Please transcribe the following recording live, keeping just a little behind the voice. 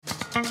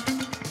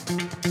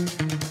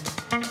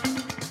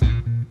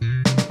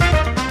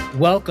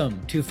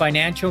Welcome to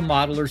Financial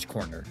Modelers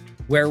Corner,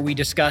 where we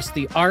discuss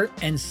the art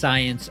and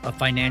science of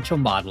financial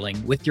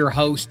modeling with your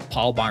host,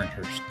 Paul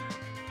Barnhurst.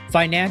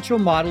 Financial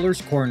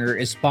Modelers Corner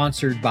is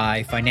sponsored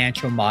by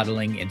Financial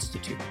Modeling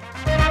Institute.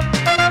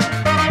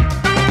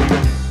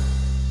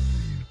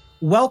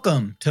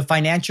 Welcome to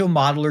Financial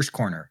Modelers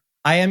Corner.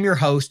 I am your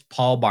host,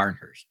 Paul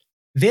Barnhurst.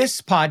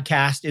 This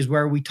podcast is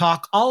where we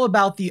talk all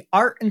about the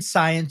art and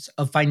science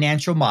of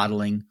financial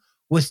modeling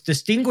with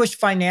distinguished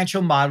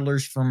financial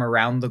modelers from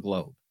around the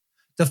globe.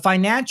 The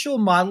Financial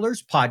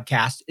Modelers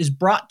podcast is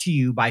brought to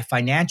you by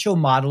Financial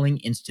Modeling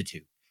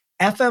Institute.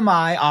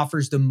 FMI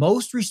offers the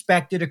most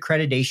respected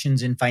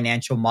accreditations in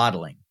financial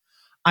modeling.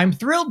 I'm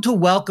thrilled to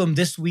welcome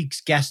this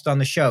week's guest on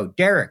the show,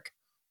 Derek.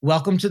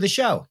 Welcome to the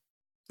show.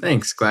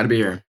 Thanks. Glad to be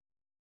here.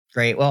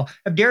 Great. Well,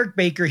 I have Derek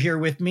Baker here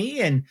with me,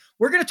 and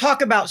we're going to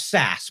talk about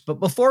SaaS. But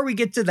before we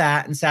get to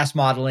that and SaaS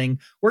modeling,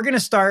 we're going to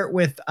start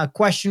with a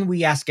question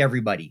we ask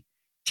everybody.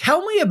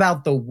 Tell me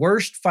about the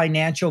worst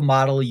financial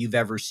model you've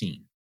ever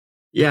seen.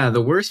 Yeah,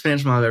 the worst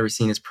financial model I've ever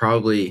seen is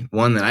probably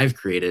one that I've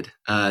created.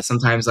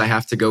 Sometimes I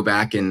have to go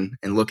back and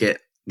look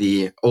at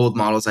the old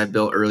models I've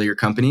built earlier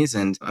companies,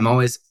 and I'm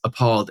always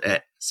appalled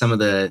at some of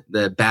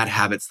the bad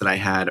habits that I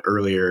had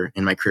earlier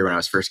in my career when I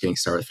was first getting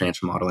started with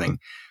financial modeling.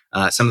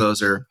 Some of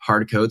those are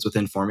hard codes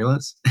within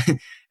formulas,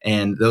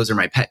 and those are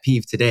my pet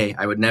peeve today.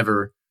 I would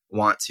never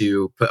want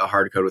to put a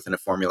hard code within a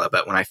formula,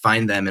 but when I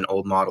find them in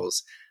old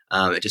models,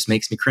 it just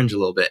makes me cringe a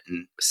little bit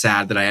and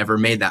sad that I ever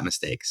made that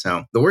mistake.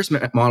 So the worst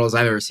models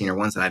I've ever seen are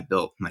ones that I've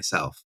built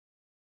myself.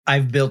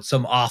 I've built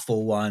some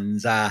awful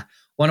ones.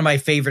 One of my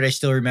favorite I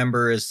still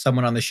remember is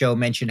someone on the show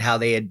mentioned how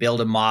they had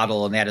built a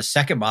model and they had a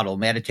second model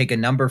and they had to take a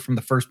number from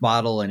the first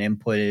model and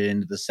input it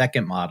into the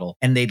second model.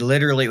 And it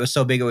was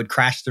so big it would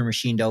crash their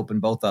machine to open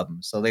both of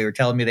them. So they were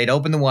telling me they'd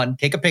open the one,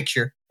 take a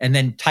picture, and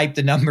then type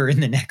the number in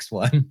the next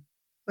one.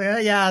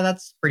 Well, yeah,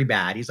 that's pretty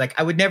bad. He's like,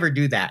 I would never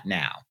do that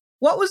now.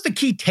 What was the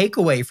key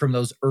takeaway from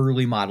those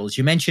early models?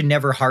 You mentioned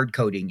never hard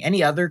coding.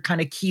 Any other kind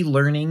of key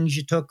learnings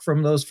you took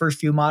from those first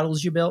few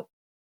models you built?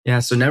 Yeah,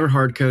 so never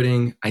hard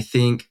coding. I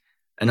think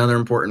another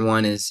important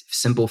one is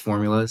simple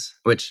formulas,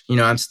 which,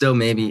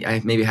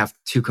 I maybe have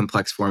too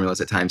complex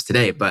formulas at times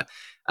today. But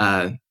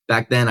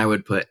back then I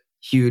would put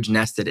huge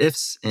nested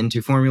ifs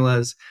into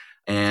formulas,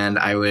 and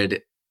I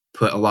would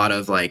put a lot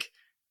of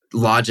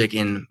logic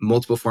in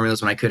multiple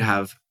formulas when I could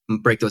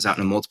break those out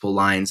into multiple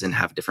lines and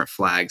have different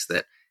flags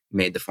that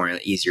made the formula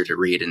easier to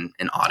read and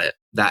audit.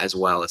 That as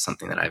well is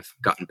something that I've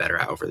gotten better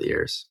at over the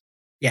years.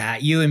 Yeah,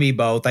 you and me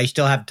both. I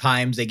still have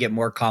times they get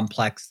more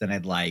complex than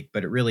I'd like,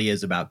 but it really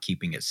is about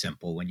keeping it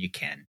simple when you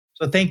can.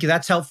 So thank you.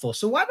 That's helpful.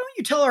 So why don't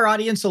you tell our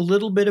audience a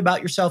little bit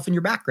about yourself and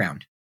your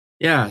background?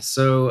 Yeah,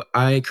 so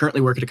I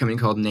currently work at a company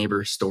called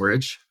Neighbor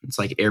Storage. It's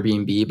like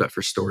Airbnb, but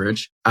for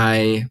storage.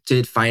 I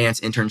did finance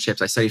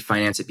internships. I studied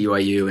finance at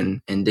BYU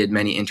and did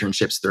many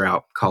internships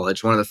throughout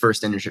college. One of the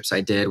first internships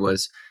I did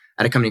was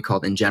at a company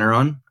called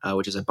Ingeneron,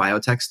 which is a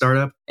biotech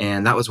startup.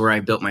 And that was where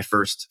I built my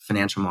first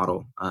financial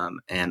model.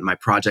 And my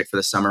project for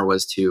the summer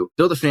was to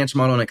build a financial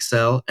model in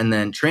Excel and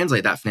then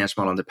translate that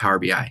financial model into Power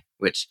BI,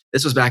 which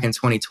this was back in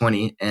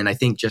 2020. And I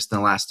think just in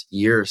the last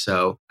year or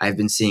so, I've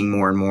been seeing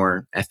more and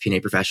more FP&A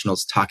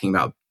professionals talking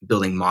about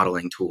building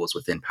modeling tools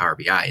within Power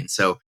BI. And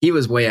so he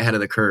was way ahead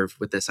of the curve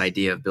with this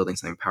idea of building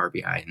something in Power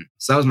BI. And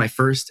so that was my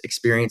first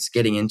experience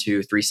getting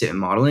into three-statement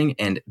modeling,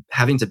 and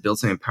having to build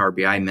something in Power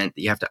BI meant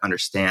that you have to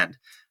understand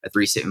a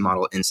three-statement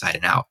model inside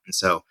and out. And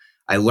so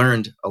I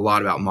learned a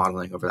lot about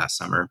modeling over that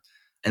summer.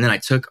 And then I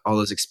took all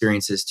those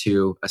experiences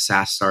to a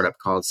SaaS startup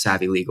called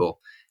Savvy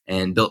Legal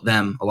and built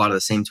them a lot of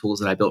the same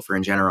tools that I built for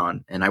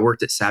Ingeneron. And I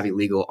worked at Savvy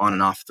Legal on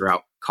and off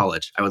throughout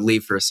college. I would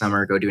leave for a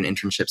summer, go do an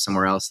internship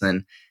somewhere else,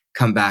 then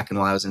come back. And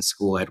while I was in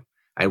school,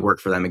 I'd work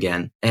for them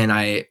again. And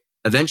I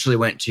eventually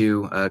went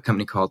to a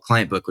company called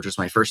ClientBook, which was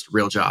my first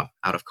real job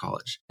out of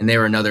college. And they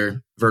were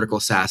another vertical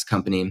SaaS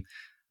company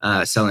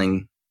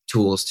selling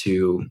tools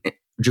to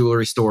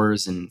jewelry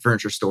stores and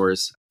furniture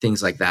stores,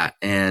 things like that.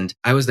 And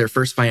I was their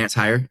first finance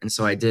hire. And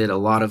so I did a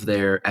lot of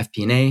their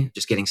FP&A,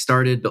 just getting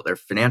started, built their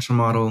financial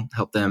model,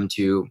 helped them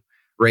to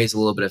raise a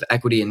little bit of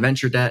equity and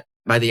venture debt.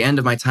 By the end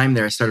of my time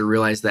there, I started to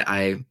realize that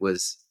I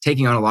was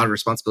taking on a lot of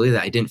responsibility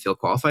that I didn't feel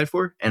qualified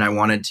for. And I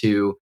wanted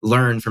to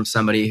learn from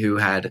somebody who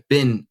had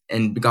been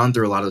and gone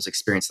through a lot of those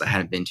experiences that I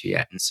hadn't been to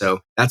yet. And so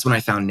that's when I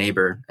found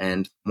Neighbor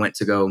and went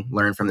to go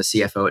learn from the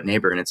CFO at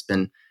Neighbor. And it's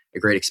been a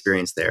great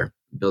experience there,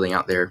 building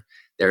out their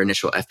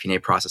initial FP&A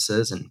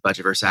processes and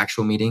budget versus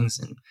actual meetings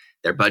and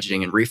their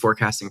budgeting and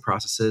reforecasting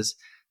processes.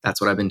 That's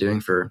what I've been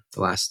doing for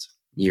the last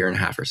year and a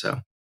half or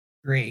so.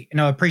 Great.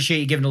 I appreciate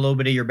you giving a little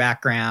bit of your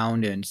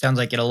background, and sounds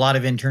like you had a lot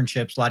of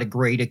internships, a lot of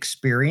great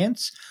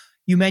experience.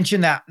 You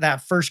mentioned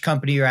that first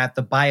company you're at,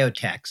 the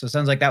biotech. So it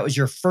sounds like that was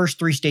your first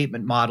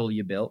three-statement model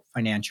you built,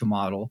 financial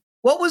model.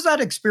 What was that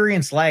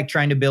experience like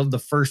trying to build the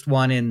first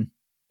one in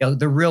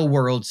the real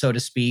world, so to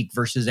speak,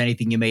 versus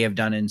anything you may have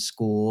done in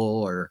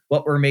school? Or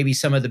what were maybe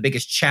some of the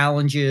biggest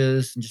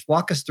challenges? And just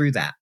walk us through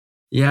that.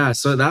 Yeah.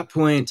 So at that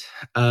point,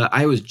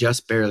 I was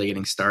just barely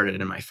getting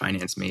started in my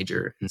finance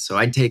major. And so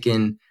I'd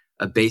taken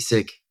a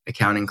basic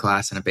accounting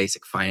class and a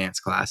basic finance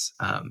class.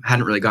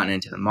 Hadn't really gotten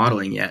into the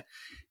modeling yet.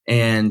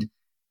 And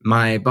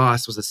my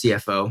boss was the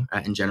CFO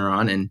at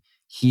Ingeneron, and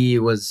he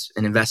was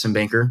an investment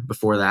banker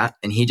before that.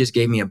 And he just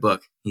gave me a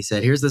book. He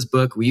said, here's this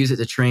book. We use it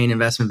to train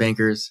investment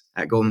bankers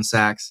at Goldman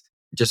Sachs.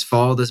 Just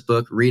follow this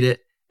book, read it,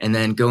 and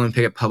then go and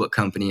pick a public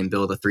company and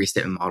build a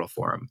 3-statement model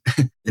for him.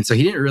 And so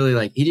he didn't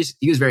really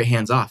he was very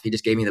hands off. He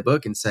just gave me the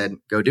book and said,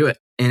 go do it.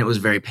 And it was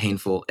very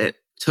painful. It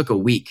took a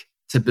week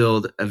to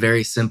build a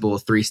very simple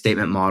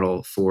 3-statement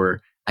model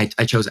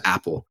I chose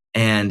Apple.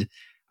 And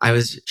I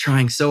was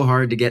trying so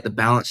hard to get the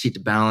balance sheet to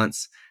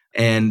balance.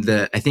 And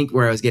I think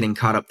where I was getting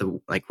caught up,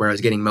 where I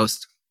was getting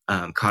most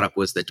caught up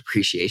was the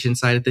depreciation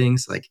side of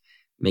things, like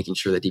making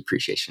sure the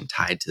depreciation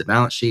tied to the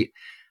balance sheet.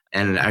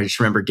 And I just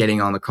remember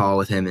getting on the call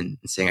with him and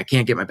saying, I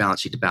can't get my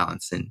balance sheet to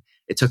balance. And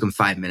it took him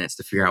 5 minutes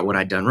to figure out what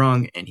I'd done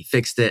wrong. And he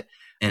fixed it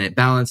and it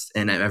balanced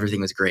and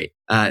everything was great.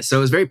 So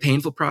it was a very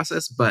painful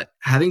process, but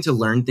having to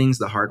learn things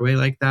the hard way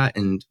like that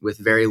and with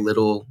very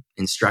little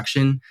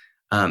instruction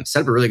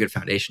set up a really good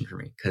foundation for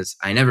me because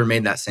I never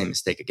made that same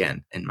mistake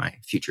again in my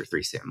future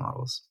 3-statement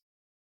models.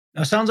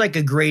 Now, sounds like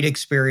a great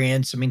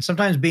experience. I mean,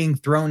 sometimes being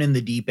thrown in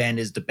the deep end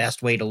is the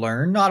best way to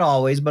learn. Not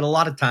always, but a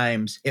lot of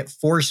times it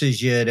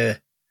forces you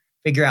to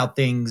figure out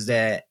things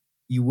that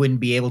you wouldn't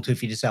be able to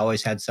if you just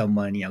always had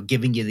someone,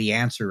 giving you the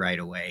answer right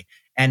away,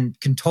 and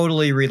can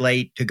totally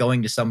relate to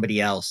going to somebody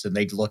else and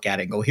they'd look at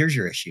it and go, here's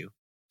your issue.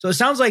 So it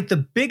sounds like the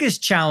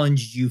biggest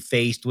challenge you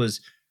faced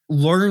was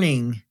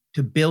learning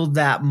to build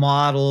that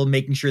model,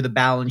 making sure the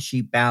balance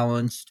sheet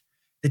balanced,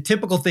 the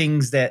typical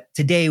things that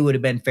today would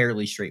have been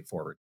fairly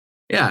straightforward.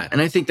 Yeah.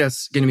 And I think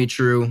that's going to be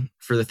true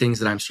for the things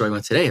that I'm struggling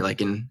with today. Like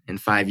in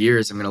 5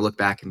 years, I'm going to look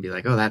back and be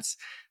like, oh, that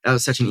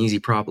was such an easy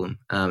problem.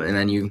 And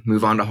then you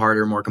move on to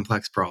harder, more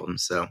complex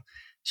problems. So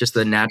it's just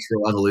the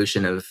natural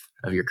evolution of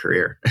your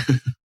career.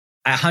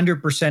 I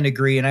 100%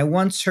 agree. And I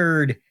once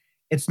heard,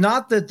 it's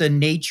not that the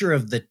nature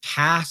of the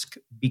task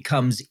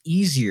becomes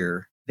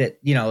easier that,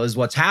 is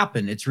what's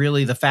happened. It's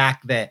really the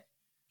fact that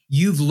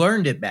you've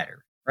learned it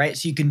better, right?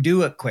 So you can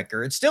do it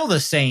quicker. It's still the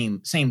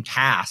same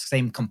task,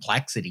 same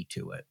complexity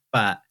to it,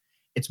 but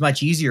it's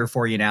much easier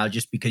for you now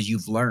just because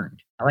you've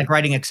learned. I like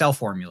writing Excel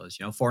formulas,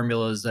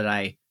 formulas that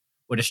I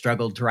would have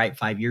struggled to write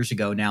 5 years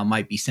ago now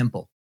might be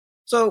simple.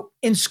 So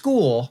in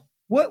school,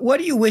 what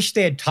do you wish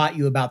they had taught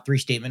you about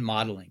 3-statement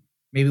modeling?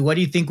 Maybe what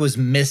do you think was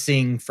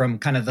missing from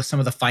kind of some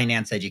of the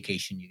finance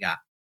education you got?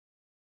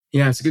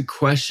 Yeah, it's a good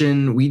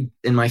question.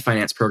 In my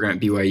finance program at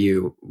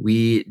BYU,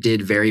 we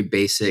did very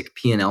basic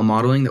P&L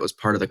modeling that was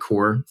part of the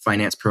core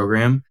finance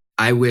program.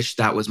 I wish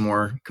that was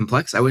more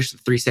complex. I wish the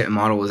 3-statement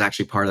model was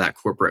actually part of that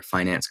corporate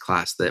finance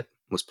class that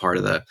was part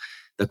of the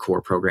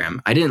core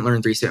program. I didn't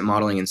learn 3-statement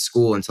modeling in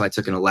school until I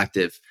took an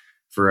elective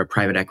for a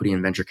private equity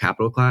and venture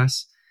capital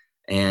class.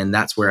 And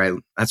that's where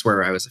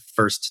I was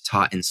first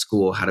taught in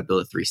school how to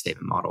build a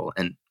 3-statement model.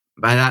 And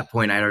by that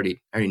point, I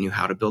already knew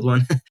how to build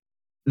one.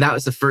 That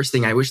was the first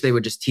thing. I wish they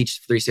would just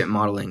teach 3-statement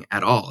modeling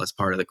at all as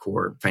part of the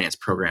core finance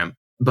program.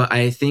 But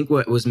I think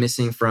what was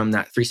missing from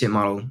that 3-statement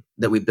model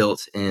that we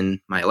built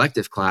in my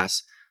elective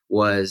class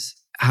was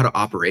how to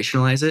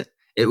operationalize it.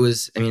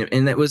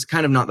 And that was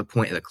kind of not the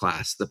point of the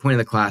class. The point of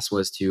the class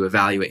was to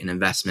evaluate an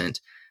investment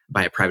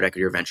by a private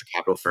equity or venture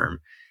capital firm.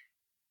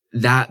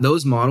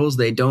 Those models,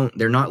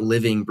 they're not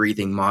living,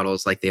 breathing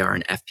models like they are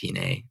in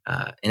FP&A.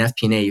 In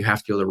FP&A, you have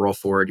to be able to roll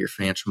forward your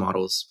financial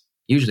models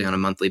usually on a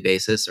monthly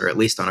basis or at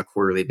least on a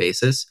quarterly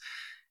basis.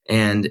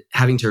 And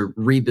having to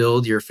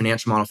rebuild your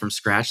financial model from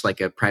scratch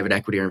like a private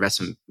equity or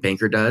investment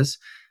banker does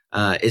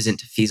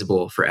isn't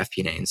feasible for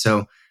FP&A. And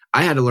so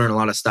I had to learn a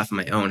lot of stuff on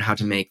my own, how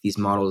to make these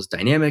models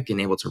dynamic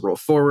and able to roll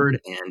forward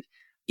and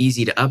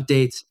easy to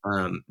update.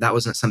 That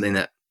wasn't something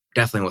that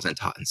definitely wasn't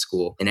taught in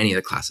school in any of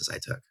the classes I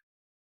took.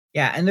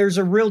 Yeah, and there's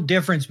a real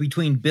difference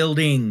between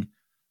building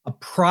a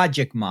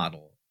project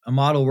model, a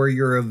model where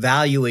you're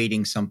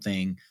evaluating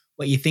something,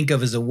 what you think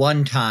of as a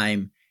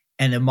one-time,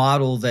 and a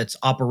model that's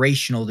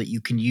operational that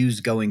you can use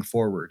going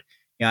forward.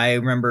 I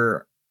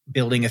remember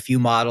building a few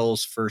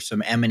models for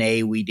some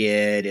M&A we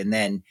did, and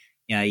then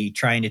you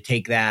trying to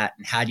take that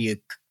and how do you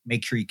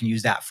make sure you can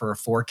use that for a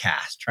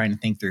forecast, trying to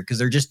think through, because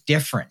they're just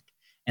different.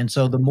 And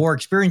so the more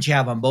experience you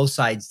have on both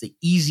sides, the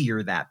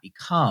easier that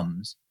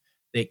becomes,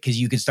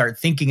 because you can start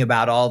thinking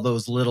about all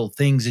those little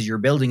things as you're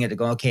building it to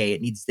go, okay,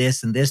 it needs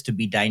this and this to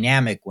be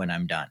dynamic when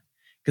I'm done.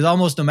 Because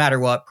almost no matter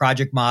what,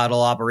 project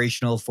model,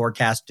 operational,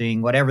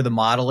 forecasting, whatever the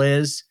model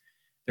is,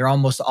 they're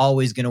almost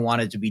always going to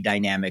want it to be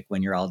dynamic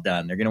when you're all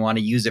done. They're going to want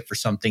to use it for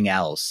something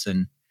else.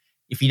 And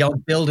if you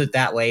don't build it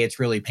that way, it's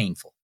really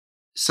painful.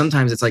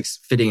 Sometimes it's like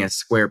fitting a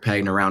square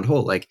peg in a round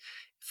hole. Like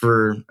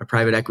for a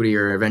private equity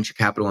or a venture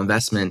capital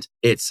investment,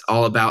 it's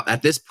all about,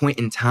 at this point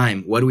in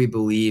time, what do we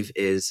believe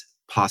is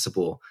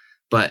possible?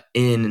 But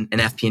in an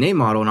FP&A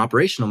model, an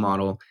operational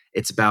model,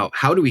 it's about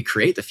how do we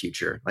create the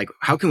future? Like,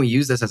 how can we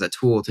use this as a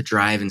tool to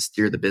drive and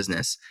steer the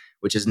business,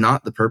 which is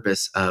not the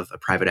purpose of a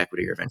private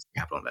equity or venture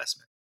capital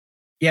investment.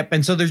 Yep.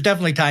 And so there's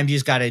definitely times you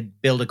just got to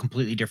build a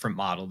completely different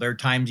model. There are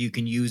times you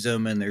can use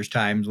them, and there's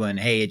times when,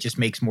 hey, it just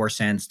makes more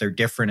sense. They're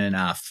different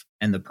enough.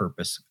 And the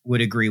purpose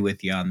would agree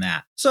with you on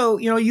that. So,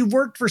 you've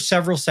worked for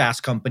several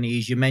SaaS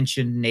companies. You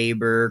mentioned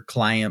Neighbor,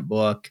 Client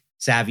Book,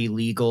 Savvy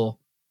Legal.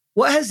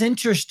 What has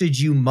interested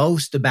you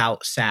most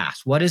about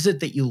SaaS? What is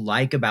it that you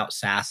like about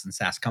SaaS and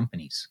SaaS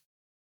companies?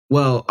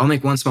 Well, I'll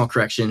make one small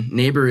correction.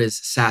 Neighbor is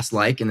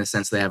SaaS-like in the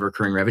sense they have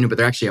recurring revenue, but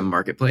they're actually a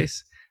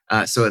marketplace.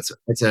 So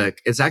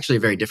it's actually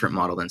a very different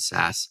model than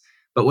SaaS.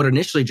 But what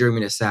initially drew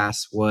me to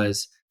SaaS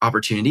was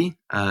opportunity.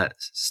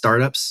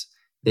 Startups,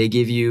 they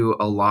give you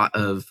a lot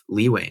of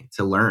leeway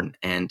to learn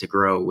and to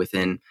grow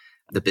within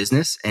the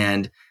business.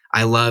 And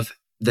I love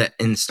that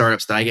in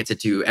startups that I get to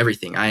do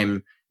everything. I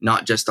am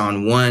not just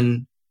on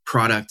one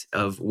product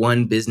of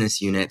one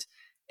business unit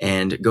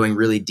and going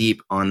really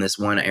deep on this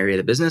one area of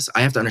the business.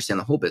 I have to understand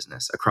the whole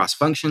business across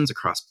functions,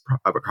 across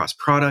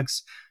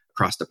products,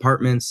 across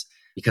departments,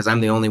 because I'm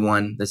the only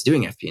one that's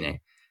doing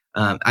FP&A.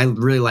 I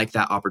really like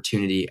that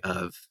opportunity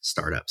of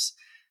startups.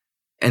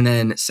 And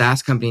then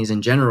SaaS companies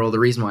in general, the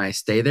reason why I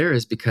stay there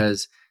is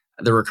because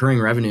the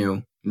recurring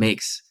revenue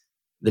makes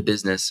the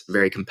business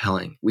very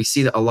compelling. We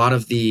see that a lot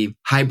of the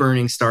high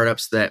burning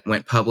startups that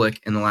went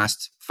public in the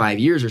last 5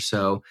 years or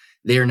so,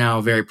 they are now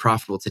very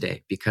profitable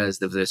today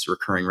because of this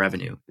recurring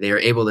revenue. They are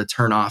able to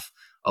turn off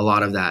a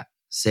lot of that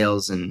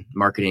sales and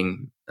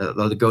marketing,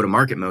 the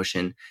go-to-market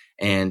motion,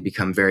 and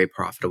become very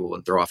profitable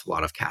and throw off a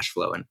lot of cash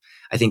flow. And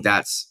I think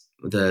that's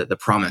the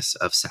promise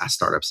of SaaS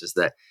startups is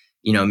that,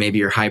 maybe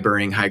you're high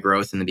burning, high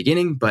growth in the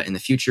beginning, but in the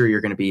future,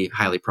 you're going to be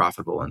highly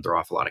profitable and throw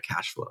off a lot of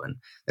cash flow. And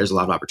there's a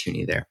lot of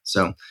opportunity there.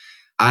 So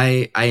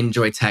I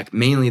enjoy tech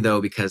mainly though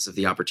because of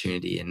the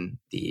opportunity and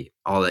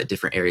all the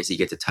different areas you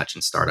get to touch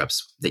in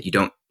startups that you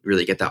don't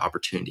really get that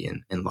opportunity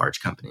in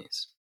large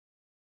companies.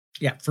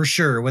 Yeah, for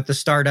sure. With the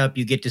startup,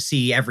 you get to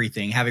see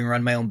everything. Having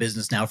run my own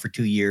business now for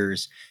 2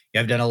 years,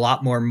 I've done a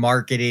lot more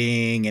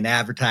marketing and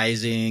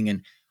advertising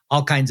and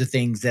all kinds of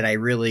things that I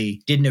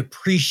really didn't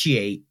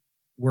appreciate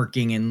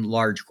working in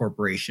large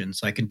corporations.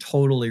 So I can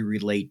totally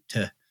relate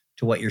to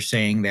what you're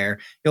saying there.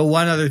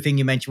 One other thing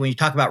you mentioned when you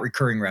talk about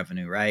recurring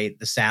revenue, right?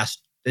 The SaaS,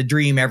 the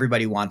dream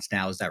everybody wants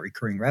now is that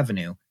recurring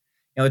revenue.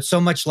 It's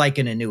so much like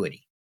an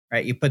annuity,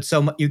 right? You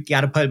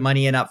got to put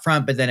money in up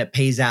front, but then it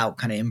pays out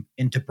kind of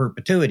into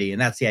perpetuity. And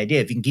that's the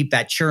idea. If you can keep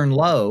that churn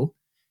low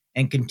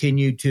and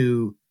continue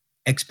to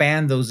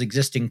expand those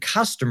existing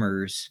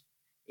customers,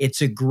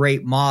 it's a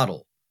great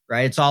model,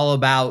 right? It's all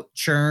about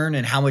churn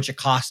and how much it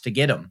costs to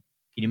get them.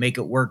 Can you make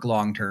it work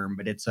long term?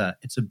 But it's a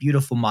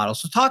beautiful model.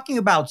 So talking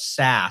about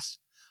SaaS,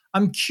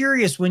 I'm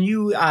curious when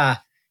you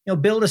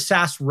build a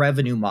SaaS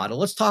revenue model.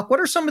 Let's talk. What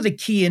are some of the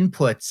key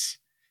inputs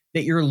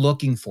that you're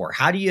looking for?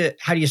 How do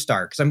you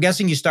start? Because I'm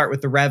guessing you start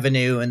with the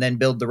revenue and then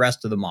build the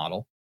rest of the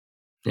model.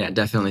 Yeah,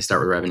 definitely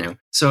start with revenue.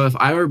 So if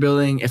I were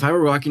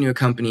walking to a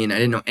company and I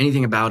didn't know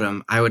anything about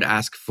them, I would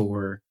ask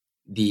for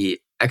the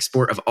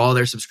export of all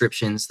their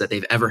subscriptions that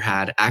they've ever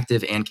had,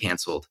 active and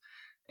canceled.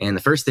 And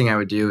the first thing I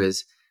would do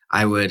is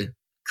I would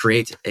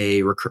create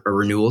a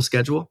renewal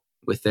schedule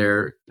with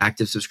their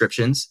active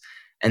subscriptions.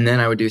 And then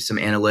I would do some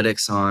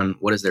analytics on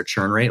what is their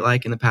churn rate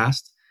like in the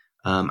past.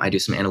 I do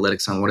some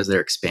analytics on what is their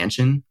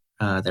expansion,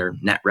 their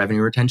net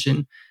revenue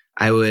retention.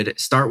 I would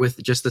start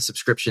with just the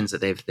subscriptions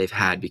that they've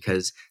had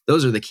because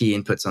those are the key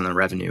inputs on the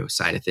revenue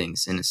side of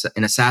things.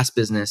 In a SaaS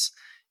business,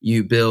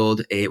 you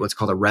build what's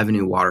called a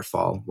revenue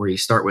waterfall, where you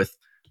start with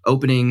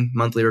opening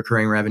monthly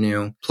recurring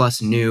revenue plus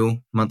new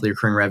monthly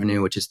recurring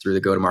revenue, which is through the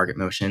go-to-market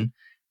motion,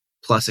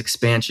 plus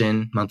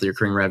expansion monthly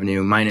recurring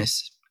revenue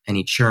minus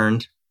any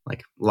churned,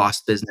 like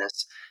lost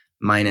business,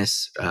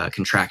 minus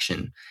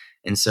contraction.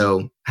 And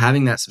so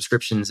having that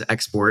subscriptions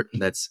export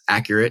that's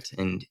accurate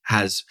and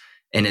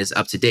is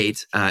up to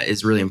date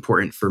is really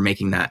important for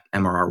making that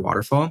MRR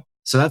waterfall.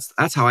 So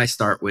that's how I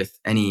start with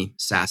any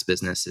SaaS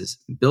business is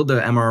build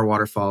the MRR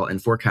waterfall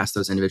and forecast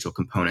those individual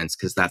components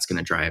because that's going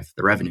to drive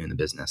the revenue in the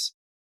business.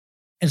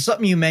 And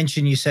something you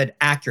mentioned, you said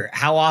accurate.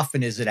 How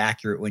often is it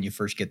accurate when you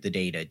first get the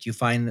data? Do you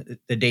find that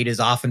the data is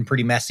often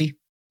pretty messy?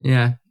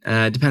 Yeah,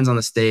 it depends on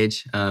the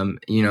stage.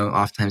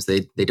 Oftentimes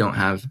they don't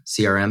have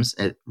CRMs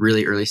at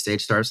really early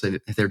stage startups. So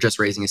if they're just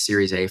raising a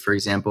Series A, for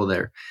example,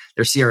 their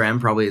CRM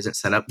probably isn't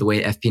set up the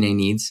way FP&A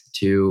needs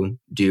to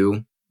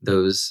do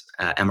those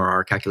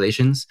MRR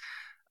calculations.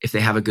 If they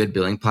have a good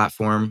billing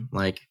platform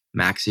like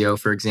Maxio,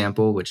 for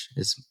example, which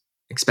is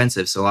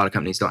expensive, so a lot of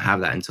companies don't have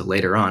that until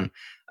later on,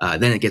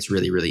 then it gets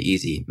really, really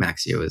easy.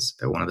 Maxio is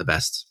one of the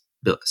best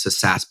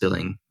SaaS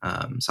billing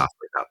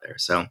software out there.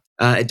 So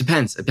it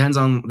depends. It depends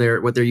on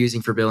what they're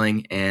using for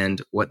billing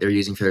and what they're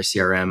using for their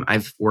CRM.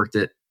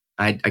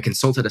 I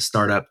consulted a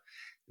startup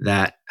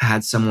that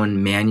had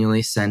someone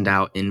manually send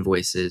out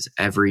invoices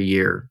every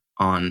year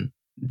on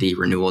the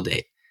renewal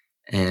date.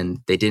 And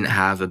they didn't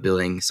have a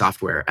billing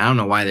software. I don't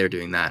know why they're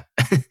doing that.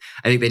 I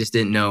think they just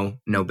didn't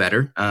know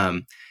better.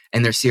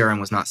 And their CRM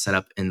was not set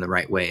up in the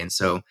right way. And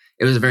so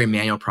it was a very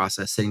manual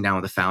process, sitting down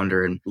with the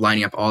founder and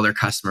lining up all their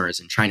customers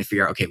and trying to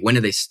figure out, okay, when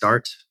do they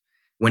start?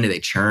 When do they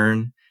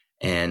churn?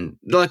 And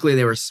luckily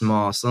they were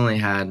small, so only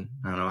had,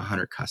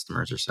 100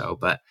 customers or so,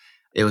 but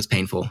it was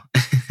painful.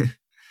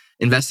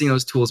 Investing in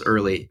those tools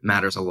early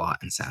matters a lot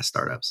in SaaS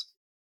startups.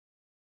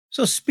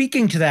 So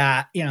speaking to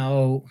that,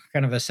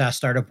 kind of a SaaS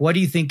startup, what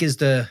do you think is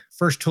the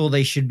first tool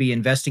they should be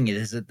investing in?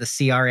 Is it the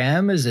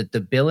CRM? Is it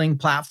the billing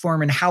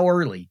platform? And how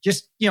early?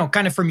 Just,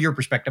 kind of from your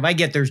perspective. I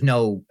get there's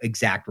no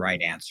exact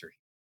right answer.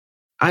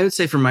 I would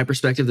say from my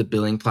perspective, the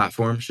billing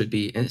platform should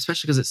be, and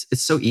especially because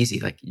it's so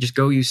easy. Like you just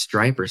go use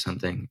Stripe or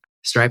something.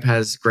 Stripe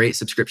has great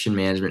subscription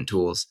management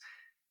tools.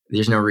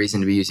 There's no reason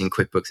to be using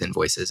QuickBooks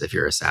Invoices if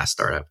you're a SaaS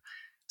startup.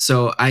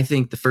 So I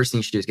think the first thing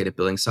you should do is get a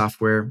billing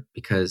software,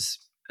 because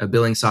a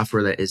billing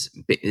software that is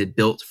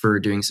built for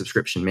doing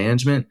subscription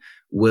management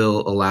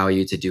will allow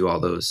you to do all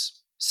those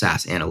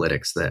SaaS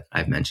analytics that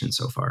I've mentioned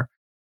so far.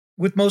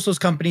 With most of those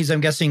companies,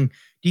 I'm guessing,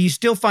 do you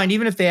still find,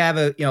 even if they have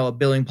a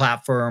billing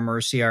platform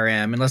or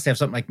CRM, unless they have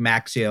something like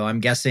Maxio, I'm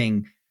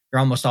guessing they're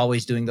almost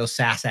always doing those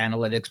SaaS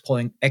analytics,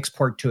 pulling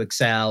export to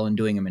Excel and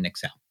doing them in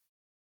Excel.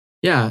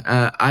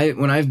 Yeah,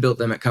 when I've built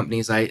them at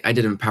companies, I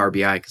did them in Power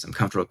BI because I'm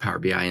comfortable with Power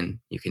BI, and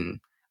you can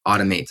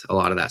automate a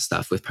lot of that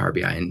stuff with Power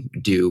BI and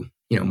do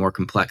more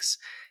complex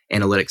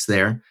analytics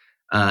there,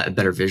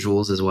 better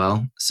visuals as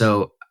well.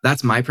 So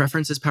that's my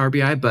preference is Power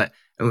BI, but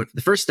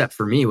the first step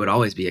for me would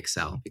always be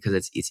Excel,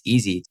 because it's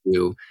easy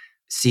to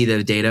see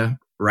the data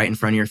right in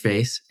front of your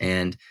face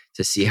and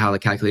to see how the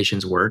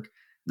calculations work.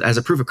 As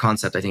a proof of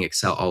concept, I think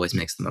Excel always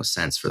makes the most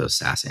sense for those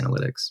SaaS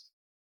analytics.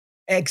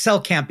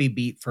 Excel can't be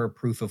beat for a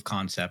proof of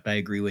concept. I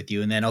agree with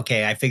you. And then,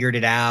 okay, I figured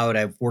it out.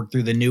 I've worked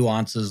through the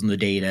nuances in the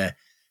data.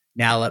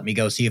 Now let me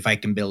go see if I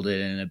can build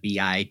it in a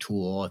BI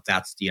tool, if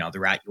that's the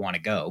route you want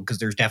to go, because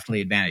there's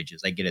definitely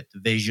advantages. I get it, the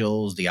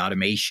visuals, the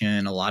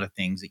automation, a lot of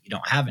things that you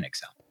don't have in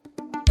Excel.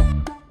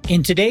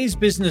 In today's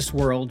business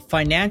world,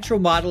 financial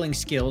modeling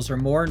skills are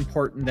more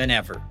important than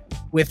ever.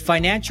 With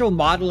Financial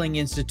Modeling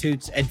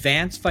Institute's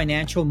Advanced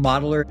Financial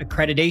Modeler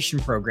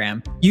Accreditation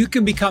Program, you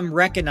can become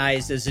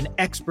recognized as an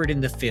expert in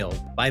the field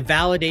by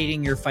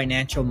validating your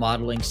financial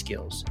modeling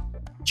skills.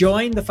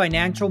 Join the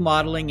Financial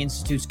Modeling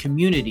Institute's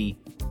community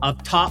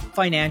of top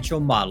financial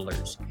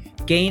modelers,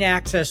 gain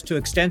access to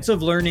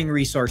extensive learning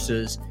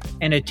resources,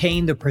 and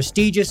attain the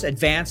prestigious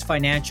Advanced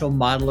Financial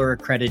Modeler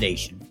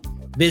Accreditation.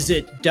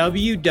 Visit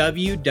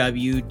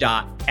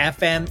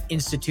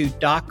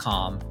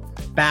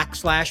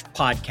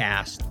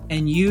www.fminstitute.com/podcast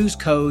and use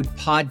code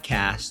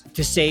podcast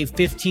to save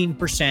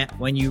 15%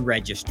 when you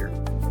register.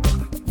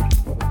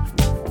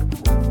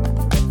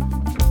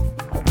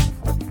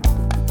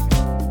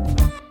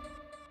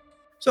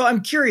 So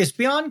I'm curious,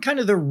 beyond kind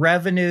of the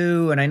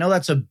revenue, and I know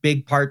that's a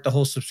big part, the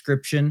whole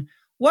subscription,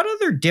 what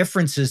other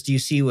differences do you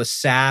see with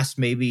SaaS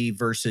maybe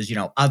versus,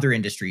 other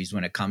industries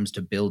when it comes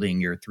to building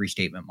your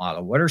three-statement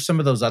model? What are some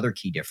of those other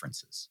key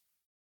differences?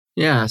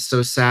 Yeah,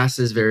 so SaaS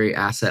is very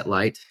asset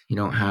light. You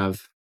don't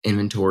have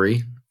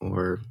inventory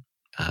or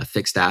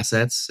fixed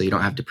assets, so you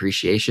don't have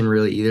depreciation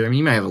really either. I mean,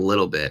 you might have a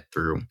little bit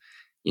through,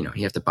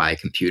 you have to buy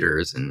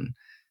computers and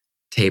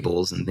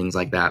tables and things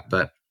like that,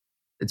 but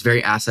it's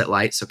very asset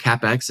light. So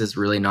CapEx is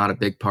really not a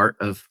big part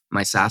of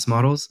my SaaS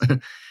models,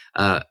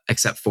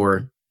 except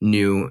for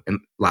new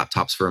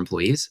laptops for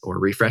employees or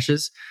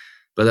refreshes.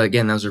 But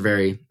again, those are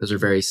very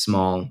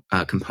small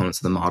components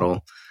of the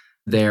model.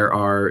 There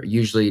are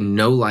usually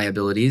no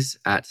liabilities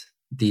at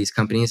these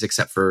companies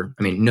except for,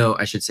 no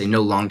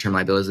long-term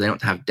liabilities. They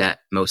don't have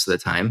debt most of the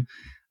time.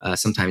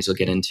 Sometimes you'll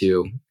get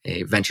into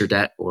a venture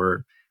debt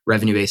or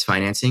revenue-based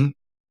financing,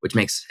 which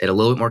makes it a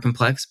little bit more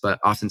complex, but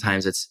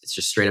oftentimes it's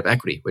just straight up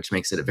equity, which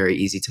makes it very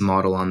easy to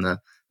model on the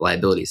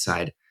liability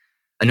side.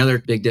 Another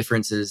big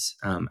difference is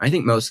I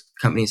think most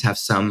companies have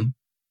some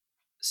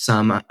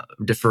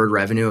deferred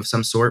revenue of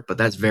some sort, but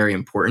that's very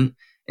important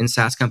in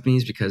SaaS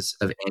companies because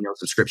of annual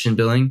subscription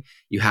billing.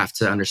 You have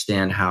to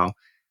understand how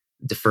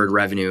deferred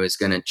revenue is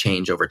going to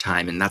change over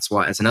time. And that's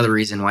another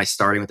reason why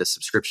starting with the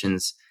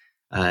subscriptions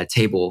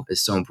table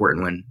is so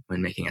important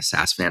when making a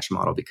SaaS financial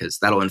model, because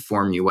that'll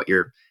inform you what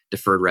your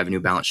deferred revenue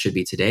balance should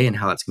be today and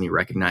how that's going to be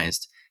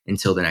recognized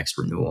until the next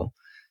renewal.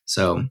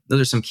 So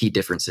those are some key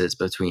differences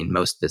between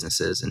most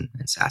businesses and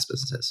SaaS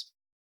businesses.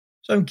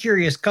 So I'm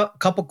curious,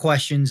 couple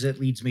questions that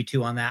leads me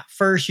to on that.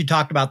 First, you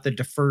talked about the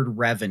deferred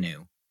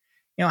revenue.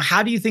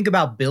 How do you think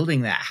about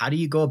building that? How do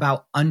you go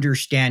about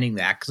understanding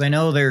that? Because I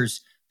know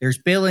there's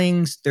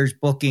billings, there's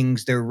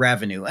bookings, there's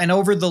revenue. And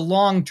over the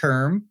long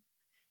term,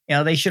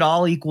 they should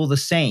all equal the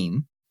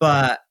same,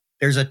 but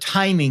there's a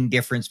timing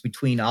difference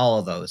between all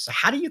of those. So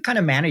how do you kind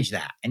of manage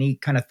that? Any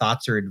kind of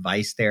thoughts or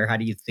advice there? How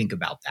do you think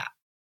about that?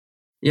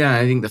 Yeah,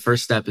 I think the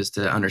first step is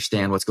to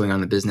understand what's going on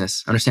in the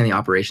business, understand the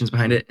operations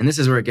behind it. And this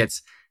is where it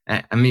gets,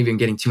 I'm even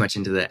getting too much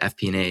into the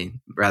FP&A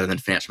rather than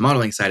financial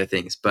modeling side of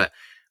things. But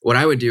what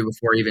I would do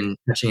before even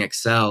touching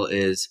Excel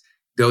is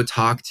go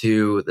talk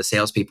to the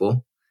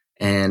salespeople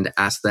and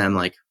ask them,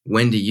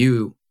 when do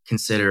you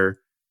consider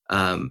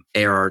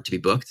ARR to be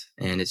booked?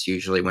 And it's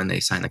usually when they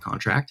sign the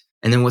contract.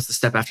 And then what's the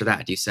step after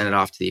that? Do you send it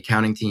off to the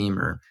accounting team,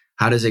 or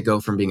how does it go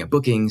from being a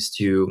bookings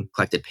to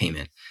collected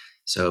payment?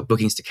 So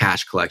bookings to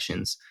cash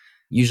collections.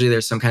 Usually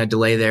there's some kind of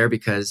delay there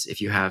because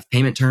if you have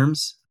payment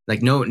terms,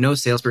 like no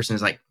salesperson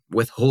is like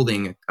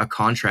withholding a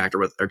contract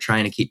or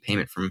trying to keep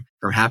payment from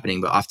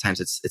happening. But oftentimes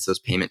it's those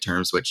payment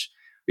terms, which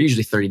are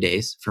usually 30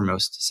 days for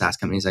most SaaS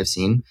companies I've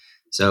seen.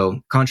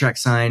 So contract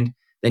signed,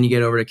 then you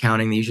get over to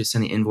accounting. They usually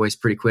send the invoice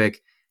pretty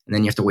quick, and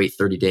then you have to wait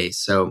 30 days.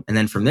 So, and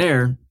then from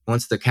there,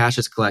 once the cash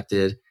is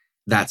collected,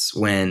 that's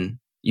when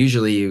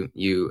usually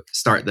you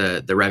start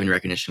the revenue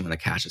recognition when the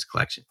cash is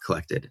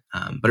collected.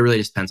 But it really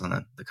just depends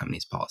on the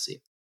company's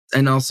policy.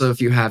 And also, if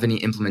you have any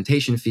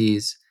implementation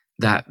fees,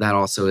 that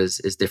also is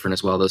different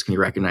as well. Those can be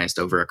recognized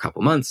over a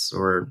couple months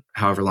or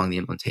however long the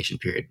implementation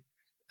period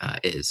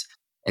is.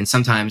 And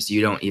sometimes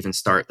you don't even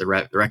start the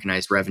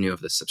recognized revenue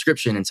of the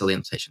subscription until the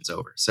implementation's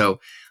over. So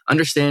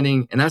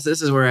understanding, and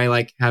this is where I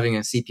like having a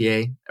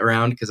CPA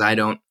around because I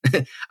don't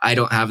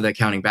have the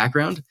accounting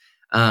background.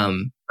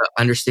 But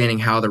understanding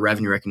how the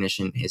revenue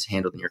recognition is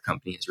handled in your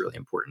company is really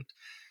important.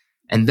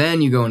 And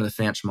then you go into the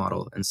financial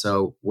model. And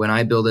so when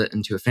I build it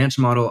into a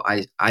financial model,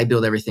 I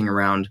build everything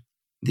around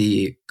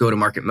the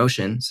go-to-market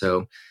motion.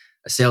 So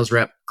a sales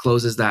rep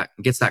closes that,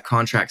 gets that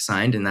contract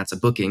signed, and that's a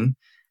booking.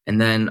 And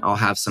then I'll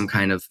have some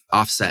kind of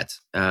offset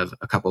of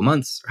a couple of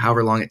months, or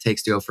however long it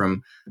takes to go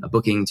from a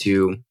booking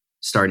to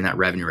starting that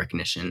revenue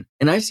recognition.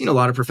 And I've seen a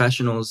lot of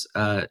professionals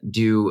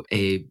do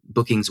a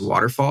bookings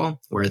waterfall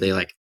where they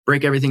like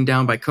break everything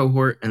down by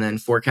cohort and then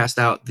forecast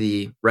out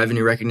the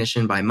revenue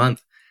recognition by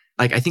month.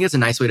 Like, I think it's a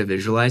nice way to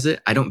visualize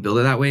it. I don't build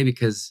it that way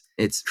because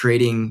it's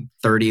creating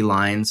 30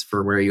 lines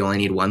for where you only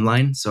need one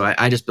line. So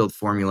I just build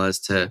formulas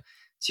to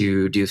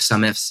do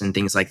sum ifs and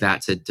things like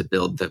that to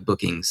build the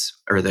bookings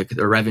or the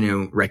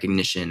revenue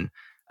recognition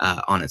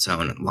on its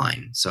own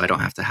line. So I don't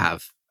have to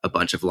have a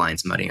bunch of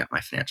lines muddying up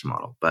my financial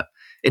model. But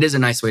it is a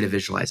nice way to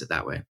visualize it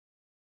that way.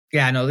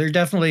 Yeah, no,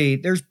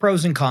 there's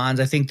pros and cons.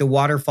 I think the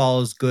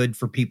waterfall is good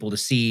for people to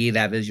see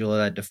that visual,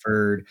 that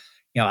deferred.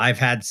 I've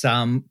had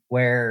some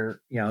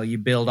where, you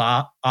build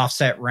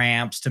offset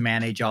ramps to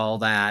manage all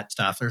that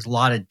stuff. There's a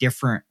lot of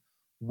different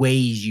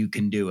ways you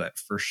can do it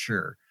for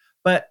sure.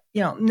 But,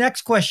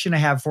 next question I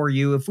have for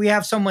you, if we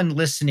have someone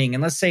listening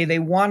and let's say they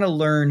want to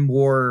learn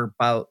more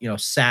about,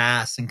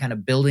 SaaS and kind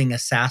of building a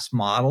SaaS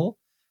model,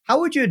 how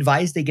would you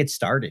advise they get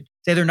started?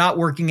 Say they're not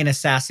working in a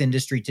SaaS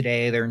industry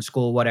today, they're in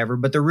school, whatever,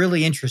 but they're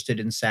really interested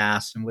in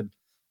SaaS and would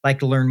like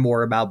to learn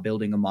more about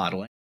building a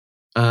model.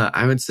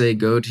 I would say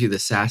go to the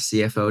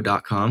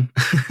SaaSCFO.com.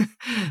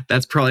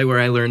 That's probably where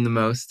I learned the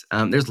most.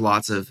 There's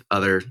lots of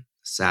other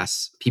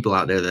SaaS people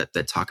out there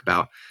that talk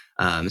about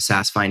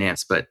SaaS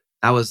finance, but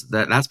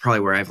that's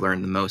probably where I've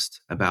learned the most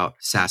about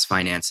SaaS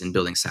finance and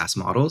building SaaS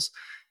models.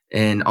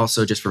 And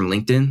also just from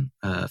LinkedIn,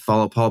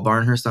 follow Paul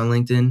Barnhurst on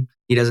LinkedIn.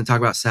 He doesn't talk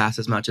about SaaS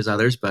as much as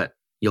others, but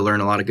you'll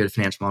learn a lot of good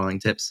financial modeling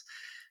tips.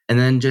 And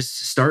then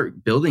just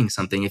start building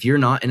something. If you're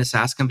not in a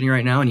SaaS company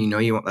right now and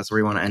that's where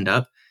you want to end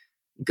up,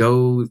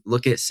 go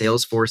look at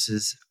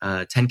Salesforce's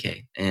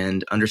 10K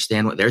and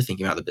understand what they're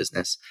thinking about the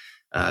business.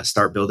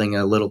 Start building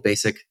a little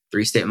basic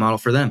 3-state model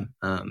for them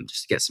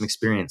just to get some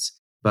experience.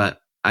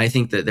 But I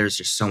think that there's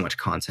just so much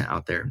content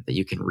out there that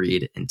you can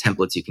read and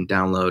templates you can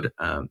download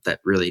that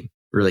really,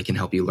 really can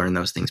help you learn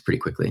those things pretty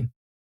quickly.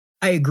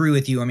 I agree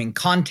with you. I mean,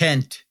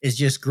 content is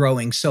just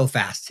growing so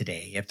fast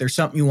today. If there's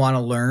something you want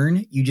to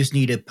learn, you just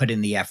need to put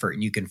in the effort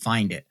and you can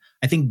find it.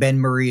 I think Ben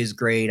Murray is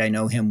great. I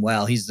know him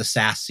well. He's the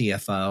SaaS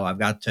CFO. I've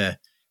got to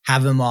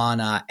have him on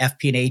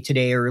FP&A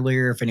today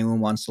earlier. If anyone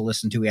wants to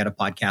listen to, we had a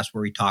podcast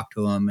where we talked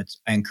to him.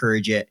 I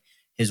encourage it.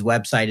 His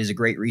website is a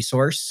great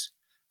resource.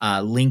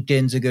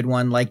 LinkedIn's a good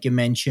one, like you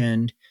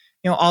mentioned.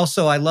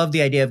 Also, I love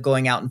the idea of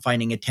going out and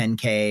finding a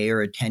 10K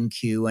or a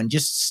 10Q and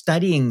just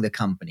studying the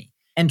company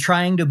and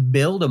trying to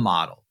build a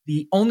model.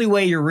 The only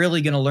way you're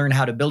really going to learn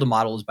how to build a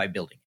model is by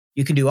building it.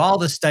 You can do all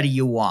the study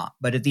you want,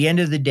 but at the end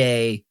of the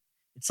day,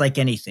 it's like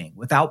anything.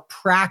 Without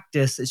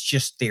practice, it's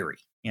just theory.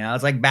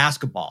 It's like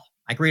basketball.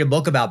 I can read a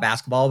book about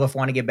basketball, but if I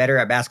want to get better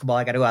at basketball,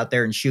 I got to go out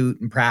there and shoot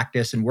and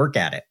practice and work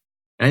at it.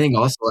 And I think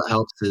also what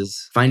helps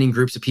is finding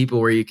groups of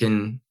people where you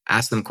can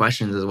ask them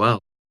questions as well.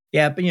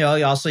 Yeah, but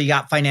you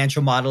got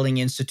Financial Modeling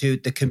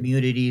Institute, the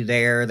community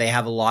there. They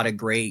have a lot of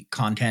great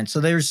content. So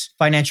there's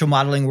Financial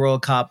Modeling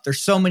World Cup.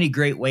 There's so many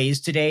great ways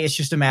today. It's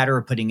just a matter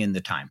of putting in the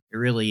time. It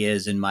really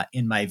is in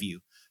my view.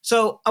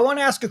 So I want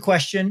to ask a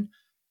question.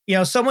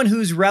 Someone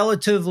who's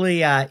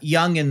relatively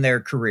young in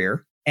their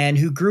career and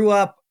who grew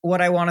up,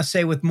 what I want to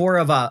say, with more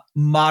of a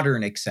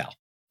modern Excel.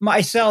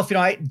 Myself,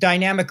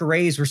 dynamic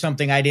arrays were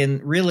something I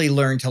didn't really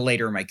learn till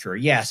later in my career.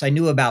 Yes, I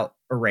knew about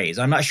arrays.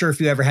 I'm not sure if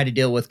you ever had to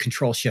deal with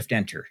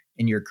Control-Shift-Enter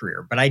in your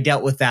career, but I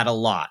dealt with that a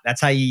lot. That's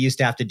how you used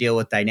to have to deal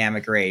with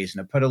dynamic arrays.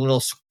 And I put a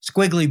little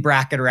squiggly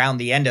bracket around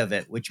the end of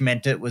it, which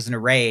meant it was an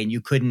array and you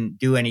couldn't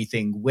do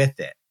anything with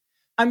it.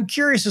 I'm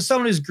curious, as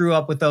someone who's grew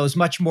up with those,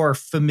 much more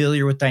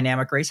familiar with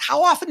dynamic arrays,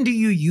 how often do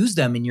you use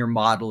them in your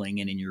modeling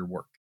and in your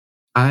work?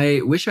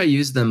 I wish I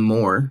used them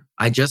more.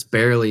 I just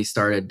barely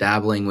started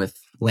dabbling with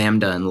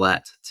Lambda and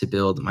Let to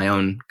build my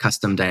own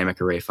custom dynamic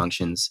array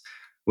functions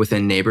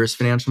within Neighbor's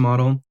financial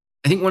model.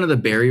 I think one of the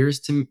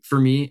barriers for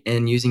me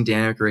in using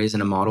dynamic arrays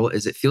in a model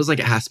is it feels like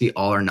it has to be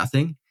all or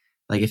nothing.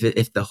 Like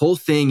if the whole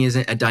thing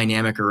isn't a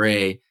dynamic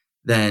array,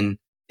 then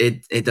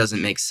it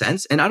doesn't make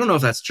sense. And I don't know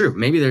if that's true.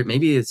 Maybe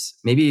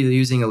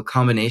using a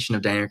combination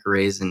of dynamic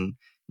arrays and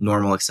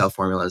normal Excel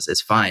formulas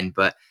is fine.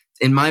 But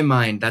in my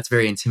mind, that's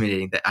very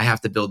intimidating that I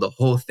have to build the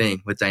whole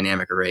thing with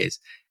dynamic arrays.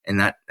 And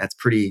that's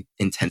pretty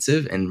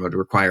intensive and would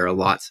require a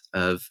lot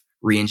of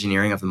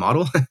re-engineering of the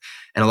model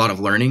and a lot of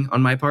learning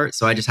on my part.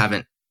 So I just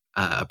haven't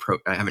I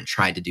haven't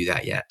tried to do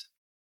that yet.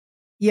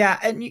 Yeah,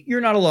 and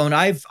you're not alone.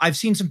 I've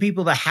seen some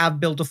people that have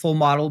built a full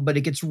model, but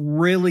it gets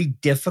really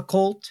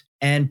difficult.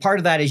 And part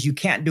of that is you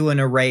can't do an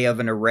array of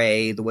an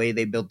array the way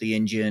they built the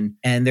engine.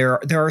 And there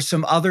are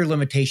some other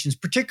limitations,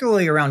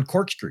 particularly around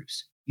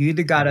corkscrews. You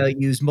either got to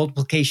use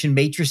multiplication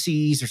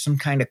matrices or some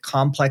kind of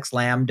complex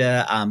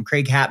lambda.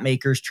 Craig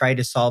Hatmaker's tried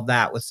to solve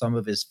that with some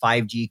of his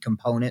 5G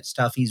component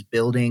stuff he's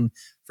building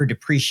for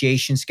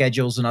depreciation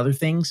schedules and other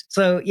things.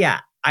 So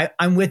yeah,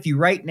 I'm with you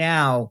right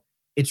now.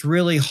 It's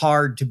really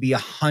hard to be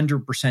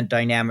 100%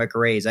 dynamic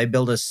arrays. I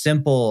built a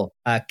simple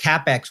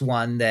CapEx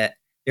one that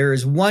there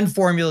is one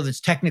formula that's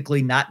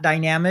technically not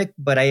dynamic,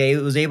 but I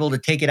was able to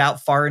take it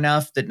out far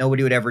enough that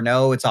nobody would ever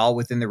know. It's all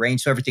within the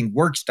range. So everything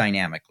works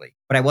dynamically.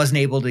 But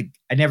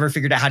I never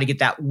figured out how to get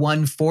that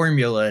one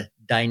formula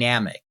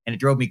dynamic. And it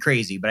drove me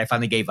crazy, but I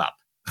finally gave up.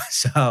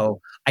 So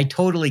I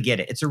totally get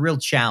it. It's a real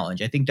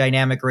challenge. I think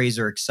dynamic arrays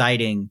are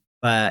exciting,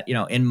 but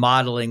in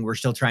modeling, we're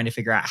still trying to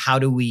figure out how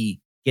do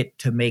we get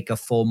to make a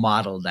full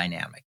model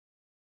dynamic.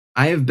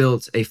 I have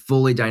built a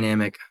fully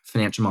dynamic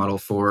financial model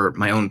for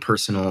my own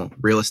personal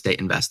real estate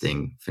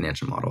investing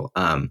financial model.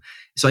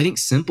 So I think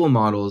simple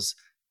models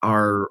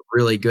are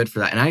really good for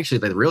that. And actually,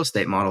 the real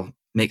estate model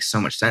makes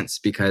so much sense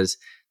because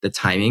the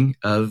timing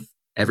of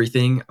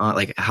everything,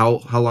 like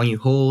how long you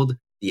hold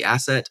the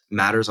asset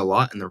matters a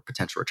lot and the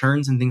potential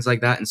returns and things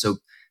like that. And so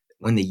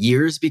when the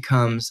years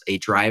becomes a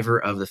driver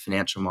of the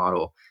financial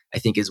model, I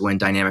think is when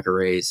dynamic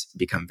arrays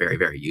become very,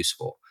 very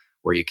useful,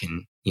 where you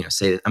can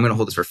say, I'm going to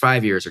hold this for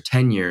 5 years or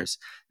 10 years,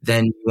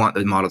 then you want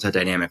the model to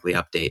dynamically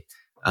update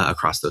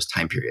across those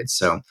time periods.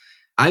 So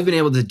I've been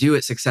able to do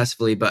it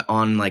successfully, but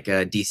on like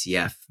a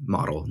DCF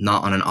model,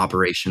 not on an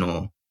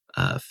operational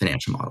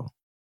financial model.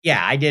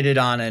 Yeah, I did it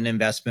on an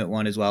investment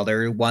one as well.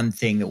 There was one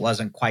thing that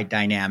wasn't quite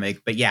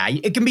dynamic, but yeah,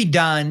 it can be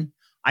done.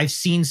 I've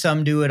seen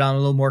some do it on a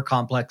little more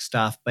complex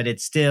stuff, but I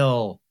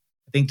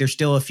think there's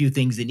still a few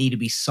things that need to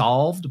be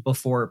solved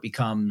before it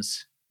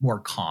becomes more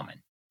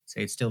common.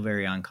 Say it's still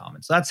very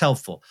uncommon. So that's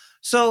helpful.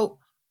 So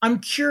I'm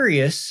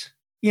curious,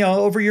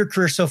 over your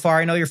career so far,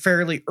 I know you're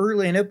fairly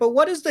early in it, but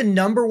what is the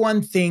number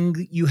one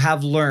thing you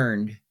have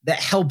learned that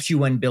helps you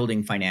when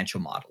building financial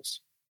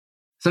models?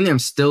 Something I'm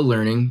still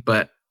learning,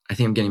 but I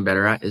think I'm getting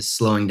better at is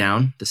slowing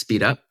down to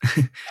speed up.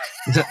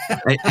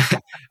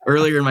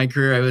 Earlier in my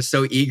career, I was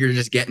so eager to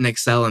just get in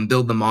Excel and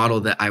build the model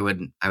that I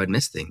would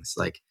miss things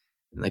like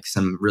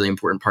some really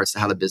important parts to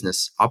how the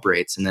business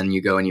operates. And then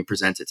you go and you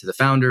present it to the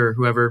founder or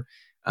whoever,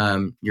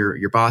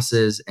 your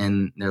bosses,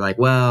 and they're like,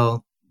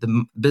 well,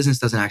 the business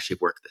doesn't actually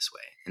work this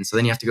way. And so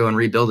then you have to go and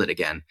rebuild it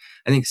again.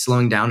 I think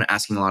slowing down and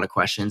asking a lot of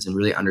questions and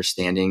really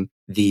understanding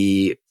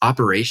the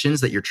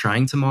operations that you're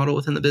trying to model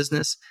within the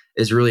business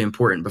is really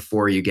important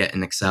before you get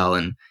in Excel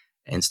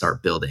and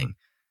start building.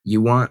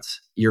 You want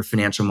your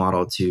financial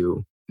model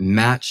to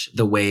match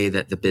the way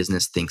that the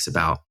business thinks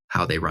about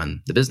how they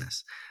run the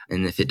business.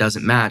 And if it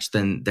doesn't match,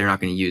 then they're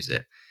not going to use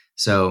it.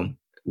 So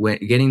when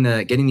getting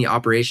the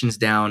operations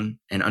down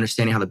and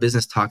understanding how the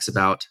business talks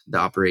about the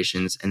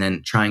operations and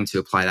then trying to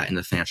apply that in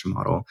the financial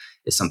model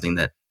is something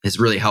that has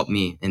really helped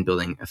me in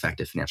building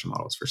effective financial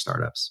models for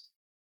startups.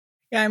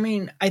 Yeah, I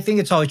mean, I think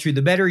it's always true.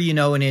 The better you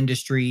know an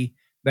industry,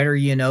 better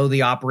you know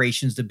the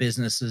operations, the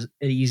businesses,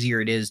 the easier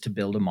it is to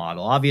build a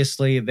model.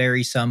 Obviously, it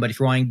varies some, but if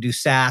you're wanting to do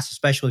SaaS,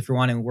 especially if you're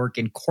wanting to work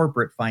in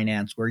corporate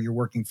finance where you're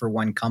working for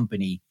one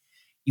company,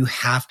 you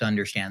have to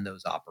understand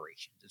those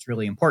operations. It's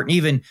really important.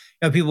 Even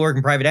people work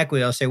in private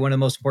equity, I'll say one of the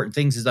most important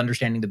things is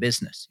understanding the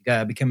business. You got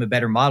to become a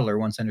better modeler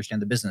once you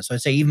understand the business. So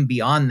I'd say even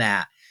beyond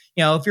that,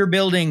 if you're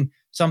building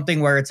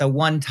something where it's a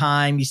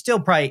one-time, you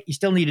still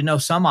need to know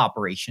some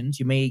operations.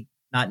 You may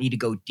not need to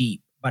go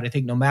deep, but I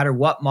think no matter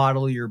what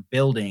model you're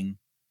building,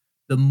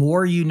 the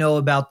more you know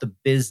about the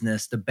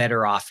business, the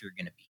better off you're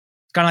going to be.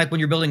 It's kind of like when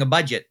you're building a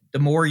budget. The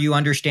more you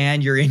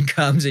understand your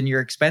incomes and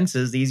your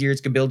expenses, the easier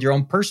it's to build your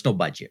own personal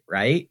budget,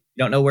 right?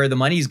 You don't know where the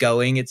money's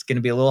going, it's going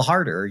to be a little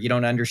harder. You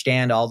don't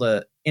understand all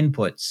the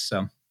inputs.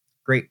 So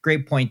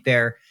great point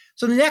there.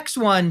 So the next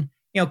one,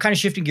 kind of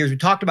shifting gears, we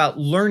talked about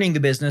learning the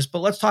business, but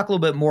let's talk a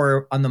little bit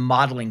more on the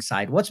modeling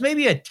side. What's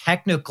maybe a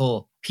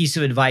technical piece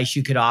of advice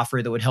you could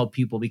offer that would help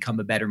people become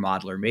a better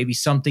modeler? Maybe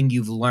something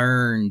you've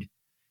learned,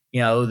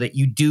 that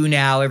you do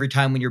now every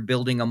time when you're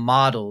building a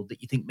model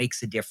that you think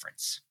makes a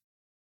difference.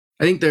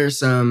 I think there's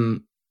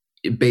some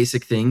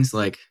basic things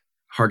like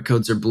hard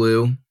codes are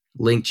blue,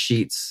 linked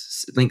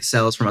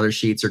cells from other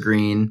sheets are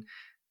green,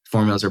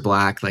 formulas are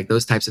black. Like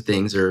those types of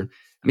things are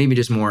maybe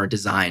just more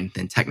design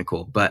than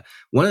technical. But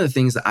one of the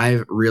things that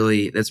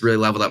that's really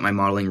leveled up my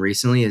modeling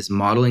recently is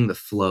modeling the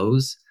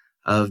flows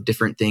of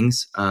different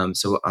things.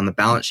 So on the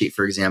balance sheet,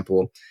 for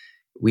example,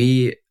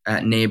 we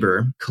at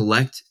Neighbor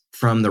collect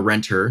from the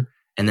renter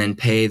and then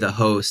pay the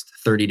host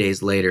 30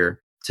 days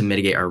later to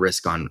mitigate our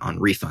risk on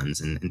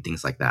refunds and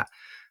things like that.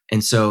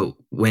 And so